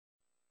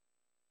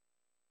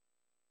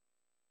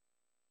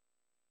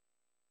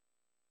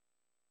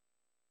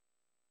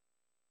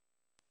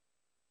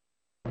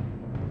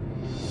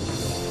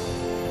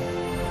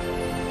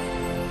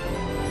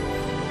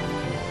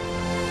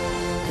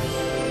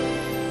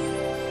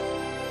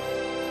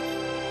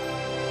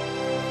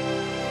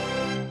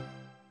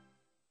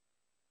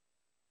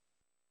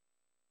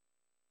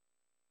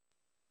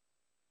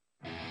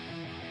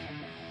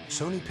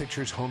Sony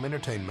Pictures Home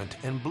Entertainment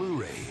and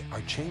Blu-ray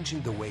are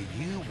changing the way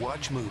you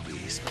watch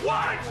movies.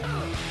 What?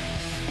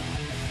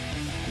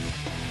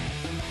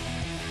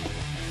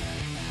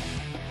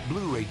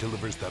 Blu-ray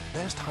delivers the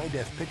best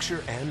high-def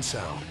picture and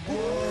sound,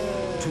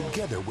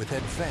 together with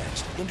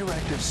advanced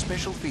interactive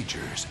special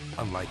features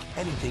unlike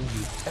anything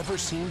you've ever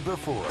seen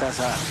before. That's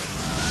hot.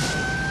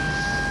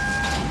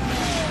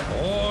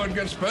 Oh, it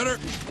gets better.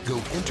 Go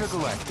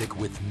intergalactic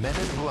with Men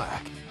in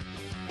Black,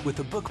 with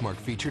a bookmark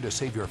feature to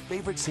save your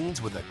favorite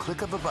scenes with a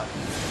click of a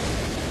button.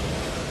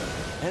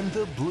 And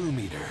the Blue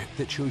Meter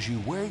that shows you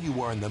where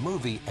you are in the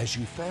movie as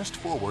you fast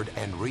forward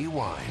and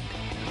rewind.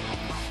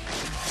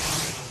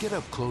 Get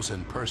up close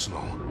and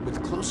personal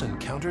with Close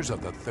Encounters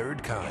of the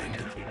Third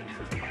Kind.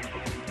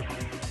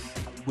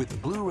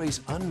 With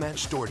Blu-ray's unmatched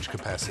storage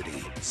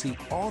capacity, see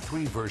all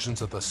 3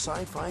 versions of the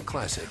sci-fi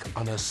classic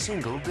on a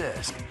single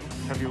disc.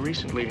 Have you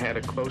recently had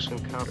a close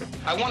encounter?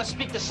 I want to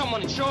speak to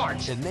someone in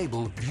charge.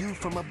 Enable View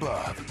from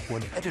Above,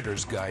 one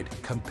editor's guide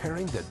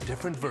comparing the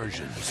different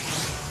versions.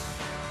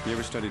 You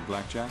ever studied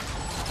blackjack?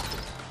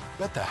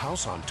 Bet the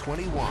house on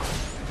 21.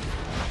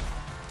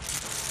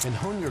 And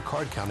hone your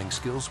card counting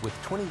skills with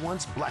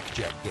 21's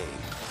Blackjack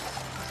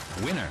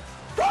game. Winner.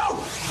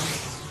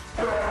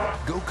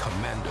 Go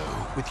commando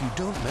with You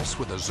Don't Mess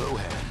with a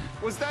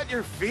Zohan. Was that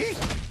your feet?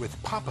 With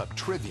pop-up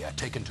trivia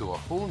taken to a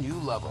whole new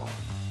level.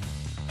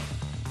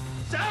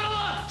 Saddle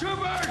up,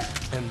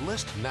 troopers!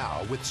 Enlist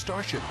now with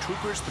Starship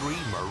Troopers 3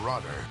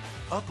 Marauder.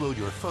 Upload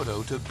your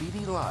photo to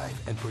BD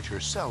Live and put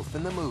yourself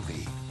in the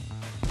movie.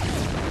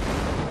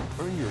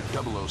 Earn your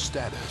 00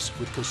 status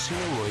with Casino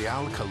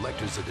Royale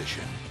Collector's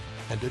Edition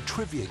and a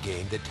trivia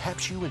game that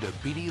taps you into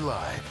BD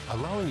Live,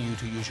 allowing you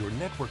to use your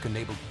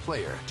network-enabled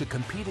player to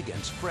compete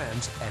against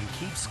friends and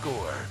keep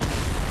score.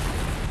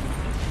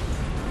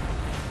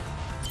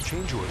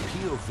 Change your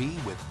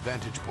POV with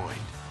Vantage Point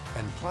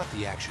and plot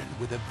the action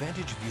with a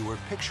Vantage Viewer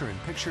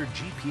picture-in-picture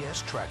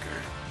GPS tracker.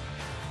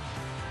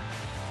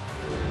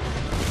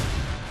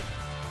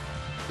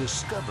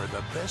 Discover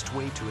the best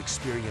way to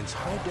experience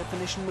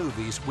high-definition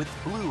movies with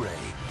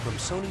Blu-ray from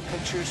Sony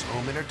Pictures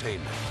Home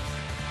Entertainment.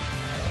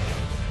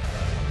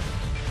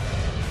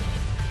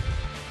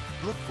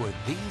 Look for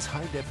these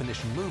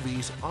high-definition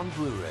movies on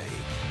Blu-ray.